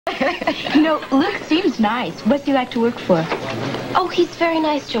Luke seems nice. What's he like to work for? Oh, he's very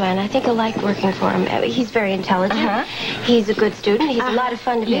nice, Joanne. I think I like working for him. He's very intelligent. He's a good student. He's a lot of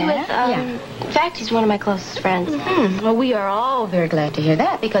fun to be with. In fact, he's one of my closest friends. Well, we are all very glad to hear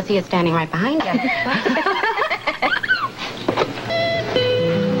that because he is standing right behind you.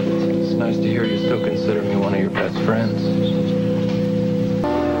 It's nice to hear you still consider me one of your best friends.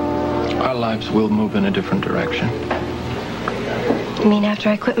 Our lives will move in a different direction. You mean after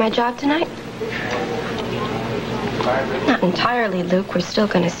I quit my job tonight? Not entirely, Luke. We're still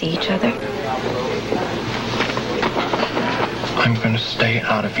going to see each other. I'm going to stay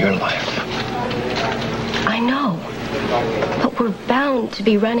out of your life. I know. But we're bound to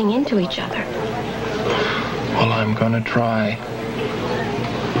be running into each other. Well, I'm going to try.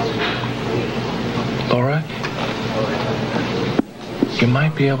 Laura, you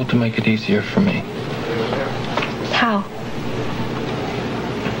might be able to make it easier for me. How?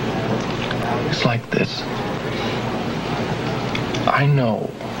 It's like this. I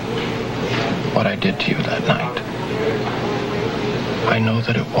know what I did to you that night. I know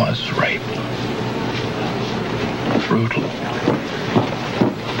that it was rape. Brutal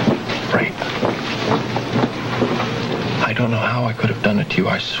rape. I don't know how I could have done it to you.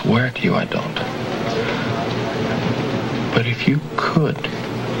 I swear to you I don't. But if you could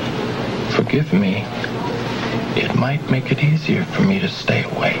forgive me, it might make it easier for me to stay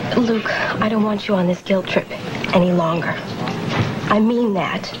away. Luke, I don't want you on this guilt trip any longer. I mean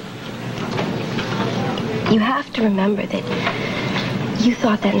that. You have to remember that you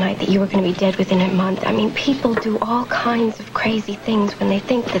thought that night that you were going to be dead within a month. I mean, people do all kinds of crazy things when they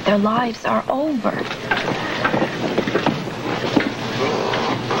think that their lives are over.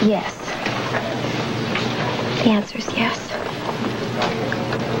 Yes. The answer is yes.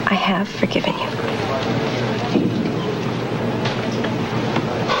 I have forgiven you.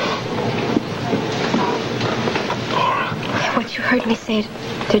 What you heard me say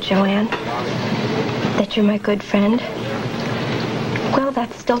to Joanne, that you're my good friend, well,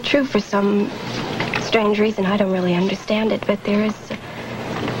 that's still true for some strange reason. I don't really understand it, but there is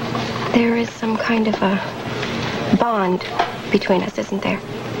some kind of a bond between us, isn't there?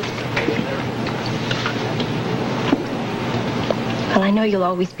 Well, I know you'll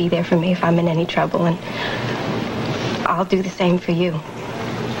always be there for me if I'm in any trouble, and I'll do the same for you.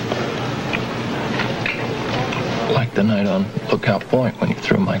 Like the night on Lookout Point when you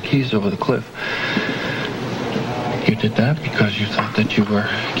threw my keys over the cliff. You did that because you thought that you were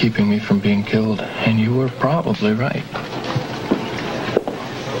keeping me from being killed, and you were probably right.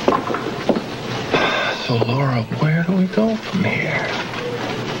 So, Laura, where do we go from here?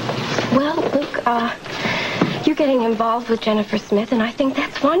 Well, Luke, you're getting involved with Jennifer Smith, and I think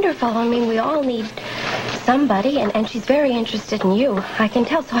that's wonderful. I mean, we all need somebody, and she's very interested in you. I can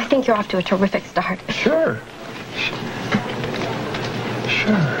tell, so I think you're off to a terrific start. Sure.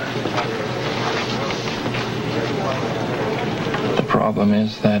 The problem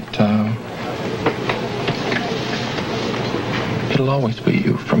is that it'll always be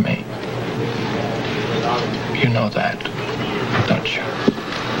you for me. You know that, don't you?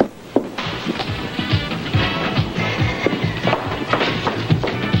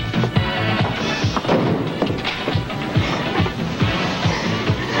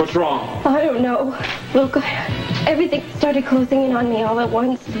 What's wrong? I don't know. Luke, everything started closing in on me all at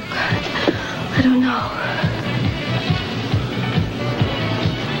once. Luke, I don't know.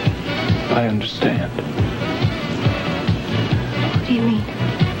 I understand. What do you mean?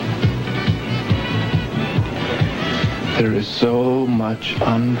 There is so much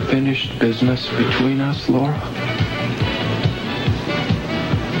unfinished business between us, Laura.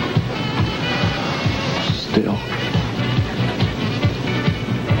 Still.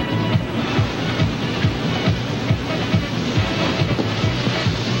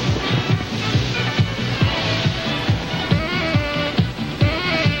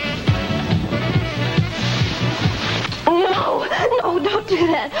 No, don't do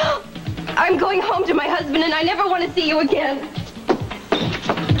that. I'm going home to my husband, and I never want to see you again.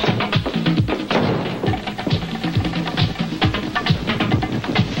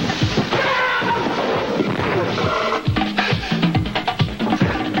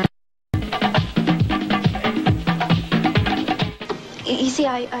 You see,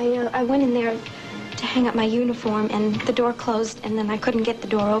 I went in there to hang up my uniform, and the door closed, and then I couldn't get the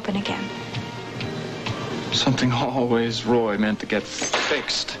door open again. Something always Roy meant to get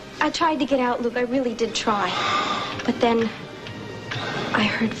fixed. I tried to get out, Luke. I really did try. But then I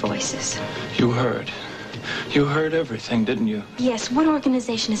heard voices. You heard. You heard everything, didn't you? Yes, what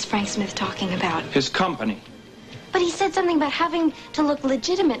organization is Frank Smith talking about? His company. But he said something about having to look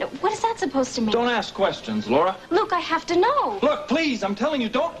legitimate. What is that supposed to mean? Don't ask questions, Laura. Luke, I have to know. Look, please, I'm telling you,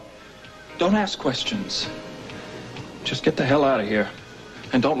 don't ask questions. Just get the hell out of here.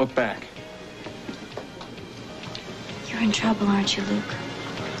 And don't look back. You're in trouble, aren't you, Luke?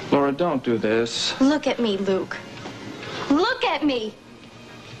 Laura, don't do this. Look at me, Luke. Look at me!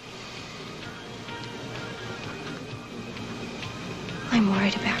 I'm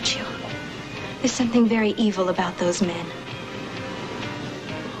worried about you. There's something very evil about those men.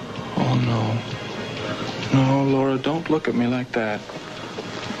 Oh, no. No, Laura, don't look at me like that.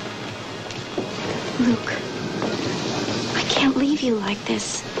 Luke, I can't leave you like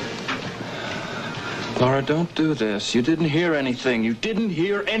this. Laura, don't do this. You didn't hear anything. You didn't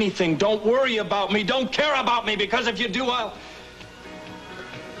hear anything. Don't worry about me. Don't care about me, because if you do, I'll...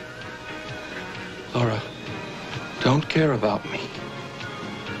 Laura, don't care about me.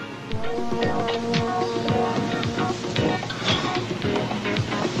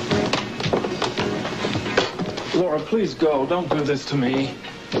 Laura, please go. Don't do this to me.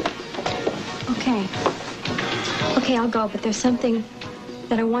 Okay. Okay, I'll go, but there's something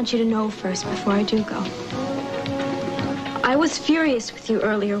that I want you to know first before I do go. I was furious with you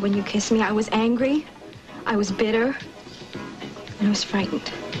earlier when you kissed me. I was angry, I was bitter, and I was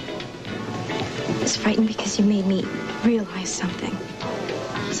frightened. I was frightened because you made me realize something.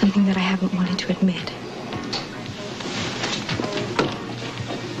 Something that I haven't wanted to admit.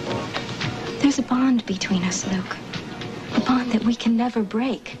 There's a bond between us, Luke. A bond that we can never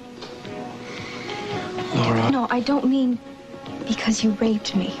break. Laura. No, I don't mean because you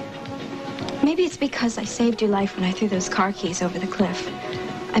raped me. Maybe it's because I saved your life when I threw those car keys over the cliff.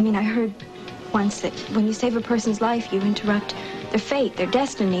 I mean, I heard once that when you save a person's life, you interrupt their fate, their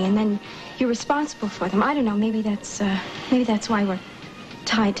destiny, and then you're responsible for them. I don't know, maybe that's why we're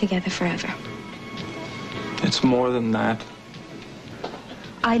tied together forever. It's more than that.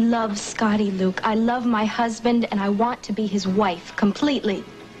 I love Scotty, Luke. I love my husband, and I want to be his wife completely.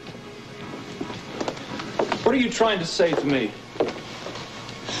 What are you trying to say to me?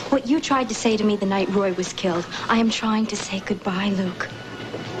 What you tried to say to me the night Roy was killed, I am trying to say goodbye, Luke.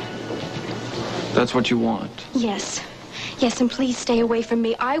 That's what you want? Yes. Yes, and please stay away from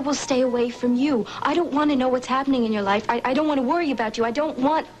me. I will stay away from you. I don't want to know what's happening in your life. I don't want to worry about you. I don't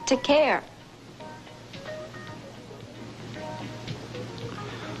want to care.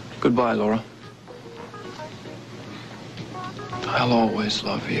 Goodbye, Laura. I'll always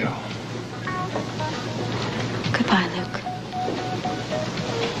love you. Goodbye, Luke.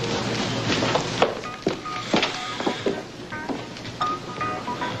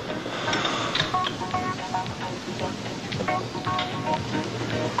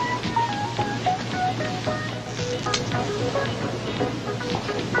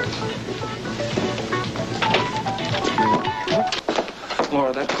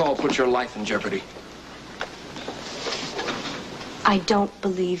 Laura, that call put your life in jeopardy. I don't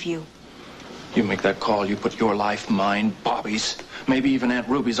believe you. You make that call, you put your life, mine, Bobby's, maybe even Aunt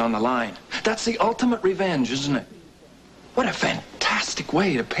Ruby's on the line. That's the ultimate revenge, isn't it? What a fantastic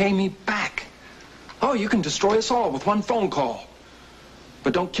way to pay me back. Oh, you can destroy us all with one phone call.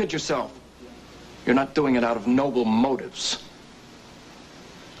 But don't kid yourself. You're not doing it out of noble motives.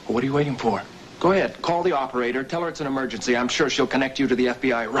 Well, what are you waiting for? Go ahead, call the operator, tell her it's an emergency. I'm sure she'll connect you to the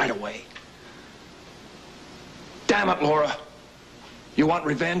FBI right away. Damn it, Laura. You want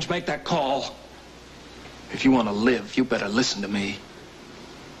revenge? Make that call. If you want to live, you better listen to me.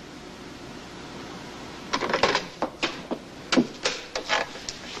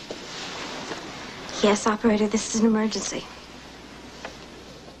 Yes, operator, this is an emergency.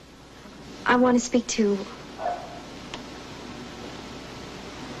 I want to speak to...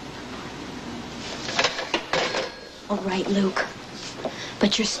 All right, Luke.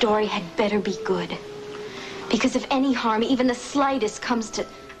 But your story had better be good. Because if any harm, even the slightest, comes to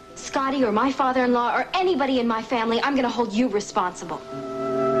Scotty or my father-in-law or anybody in my family, I'm going to hold you responsible.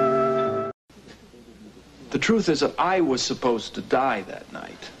 The truth is that I was supposed to die that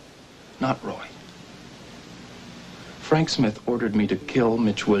night, not Roy. Frank Smith ordered me to kill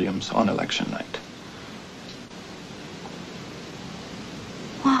Mitch Williams on election night.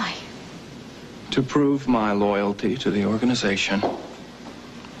 Why? To prove my loyalty to the organization.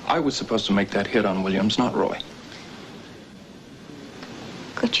 I was supposed to make that hit on Williams, not Roy.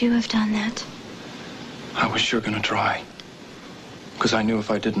 Could you have done that? I was sure gonna try. Because I knew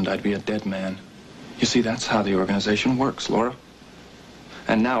if I didn't, I'd be a dead man. You see, that's how the organization works, Laura.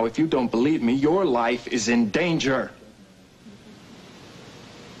 And now, if you don't believe me, your life is in danger.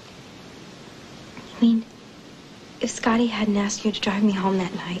 I mean, if Scotty hadn't asked you to drive me home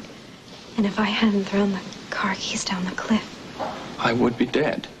that night, and if I hadn't thrown car keys down the cliff. I would be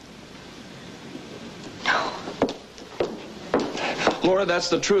dead. No. Laura, that's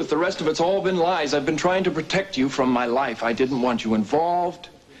the truth. The rest of it's all been lies. I've been trying to protect you from my life. I didn't want you involved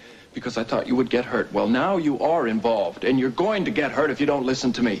because I thought you would get hurt. Well, now you are involved, and you're going to get hurt if you don't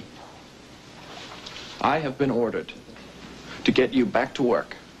listen to me. I have been ordered to get you back to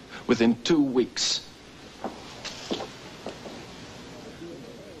work within 2 weeks.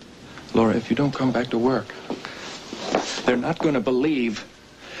 Laura, if you don't come back to work, they're not going to believe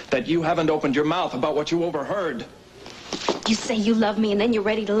that you haven't opened your mouth about what you overheard. You say you love me, and then you're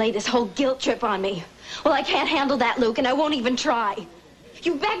ready to lay this whole guilt trip on me. Well, I can't handle that, Luke, and I won't even try.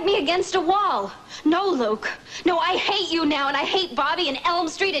 You backed me against a wall. No, Luke. No, I hate you now, and I hate Bobby and Elm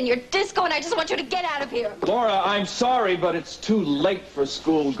Street and your disco, and I just want you to get out of here. Laura, I'm sorry, but it's too late for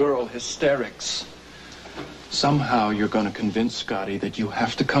schoolgirl hysterics. Somehow you're going to convince Scotty that you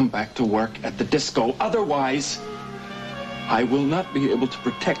have to come back to work at the disco. Otherwise, I will not be able to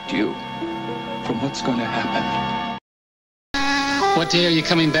protect you from what's going to happen. What day are you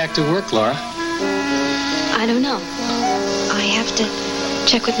coming back to work, Laura? I don't know. I have to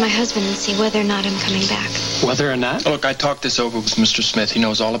check with my husband and see whether or not I'm coming back. Whether or not? Look, I talked this over with Mr. Smith. He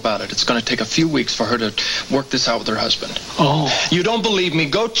knows all about it. It's going to take a few weeks for her to work this out with her husband. Oh. You don't believe me?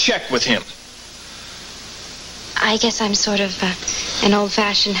 Go check with him. I guess I'm sort of an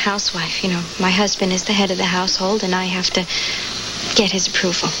old-fashioned housewife. You know, my husband is the head of the household, and I have to get his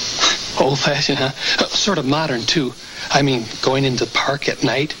approval. Old-fashioned, huh? Sort of modern, too. I mean, going into the park at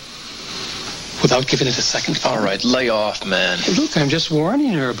night without giving it a second thought. All right, lay off, man. Look, I'm just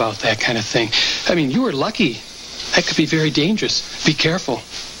warning her about that kind of thing. I mean, you were lucky. That could be very dangerous. Be careful.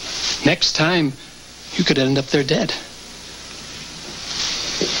 Next time, you could end up there dead.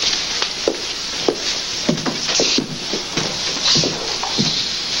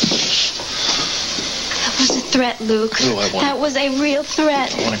 Threat, Luke. That was a real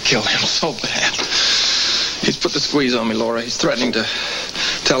threat. I want to kill him so bad. He's put the squeeze on me, Laura. He's threatening to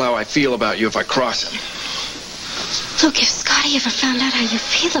tell how I feel about you if I cross him. Look, if Scotty ever found out how you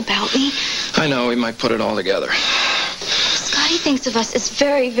feel about me... I know, he might put it all together. Scotty thinks of us as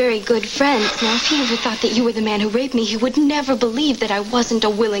very, very good friends. Now, if he ever thought that you were the man who raped me, he would never believe that I wasn't a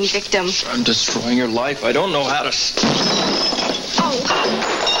willing victim. I'm destroying your life. I don't know how to...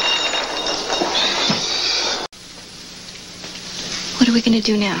 Oh. What are we going to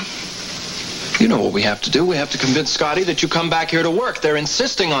do now? You know what we have to do. We have to convince Scotty that you come back here to work. They're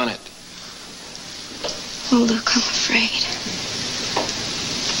insisting on it. Oh, Luke, I'm afraid.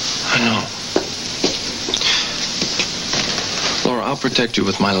 I know. Laura, I'll protect you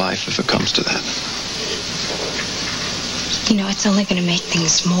with my life if it comes to that. You know, it's only going to make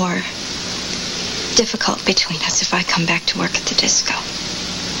things more difficult between us if I come back to work at the disco.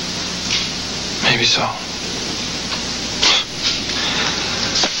 Maybe so.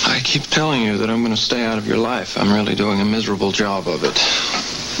 I keep telling you that I'm going to stay out of your life. I'm really doing a miserable job of it.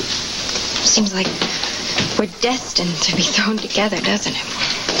 Seems like we're destined to be thrown together, doesn't it?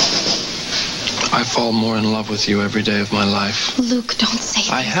 I fall more in love with you every day of my life. Luke, don't say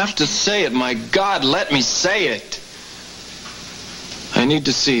that. I have to say it. My God, let me say it. I need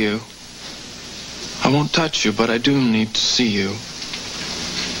to see you. I won't touch you, but I do need to see you.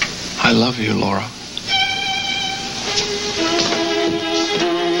 I love you, Laura.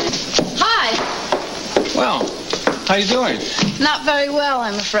 Well, how you doing? Not very well,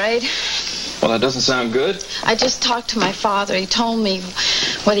 I'm afraid. Well, that doesn't sound good. I just talked to my father. He told me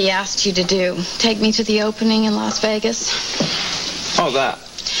what he asked you to do. Take me to the opening in Las Vegas. Oh, that.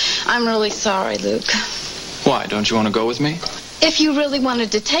 I'm really sorry, Luke. Why? Don't you want to go with me? If you really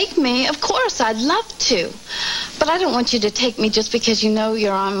wanted to take me, of course, I'd love to. But I don't want you to take me just because you know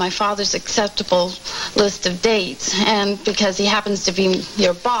you're on my father's acceptable list of dates and because he happens to be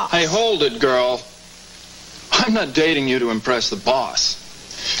your boss. Hey, hold it, girl. I'm not dating you to impress the boss.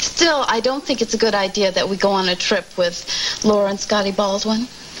 Still, I don't think it's a good idea that we go on a trip with Laura and Scotty Baldwin.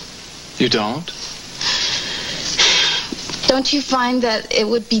 You don't? Don't you find that it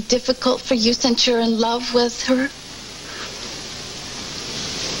would be difficult for you since you're in love with her?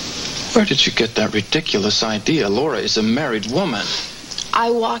 Where did you get that ridiculous idea? Laura is a married woman.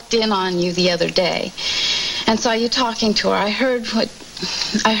 I walked in on you the other day and saw you talking to her. I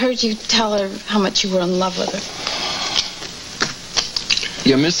heard you tell her how much you were in love with her.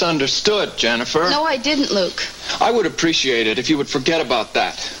 You misunderstood, Jennifer. No, I didn't, Luke. I would appreciate it if you would forget about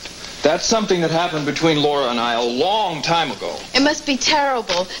that. That's something that happened between Laura and I a long time ago. It must be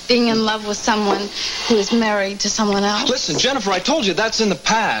terrible being in love with someone who is married to someone else. Listen, Jennifer, I told you that's in the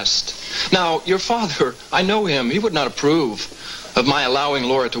past. Now, your father, I know him. He would not approve. of my allowing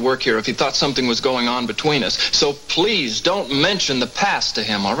Laura to work here if he thought something was going on between us. So please don't mention the past to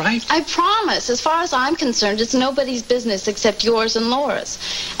him, all right? I promise. As far as I'm concerned, it's nobody's business except yours and Laura's.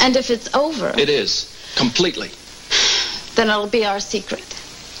 And if it's over... It is. Completely. Then it'll be our secret.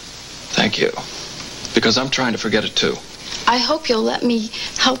 Thank you. Because I'm trying to forget it, too. I hope you'll let me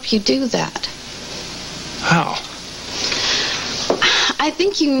help you do that. How? I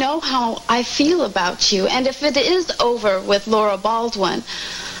think you know how I feel about you, and if it is over with Laura Baldwin,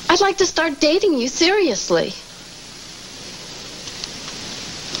 I'd like to start dating you seriously.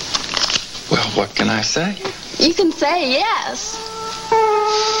 Well, what can I say? You can say yes.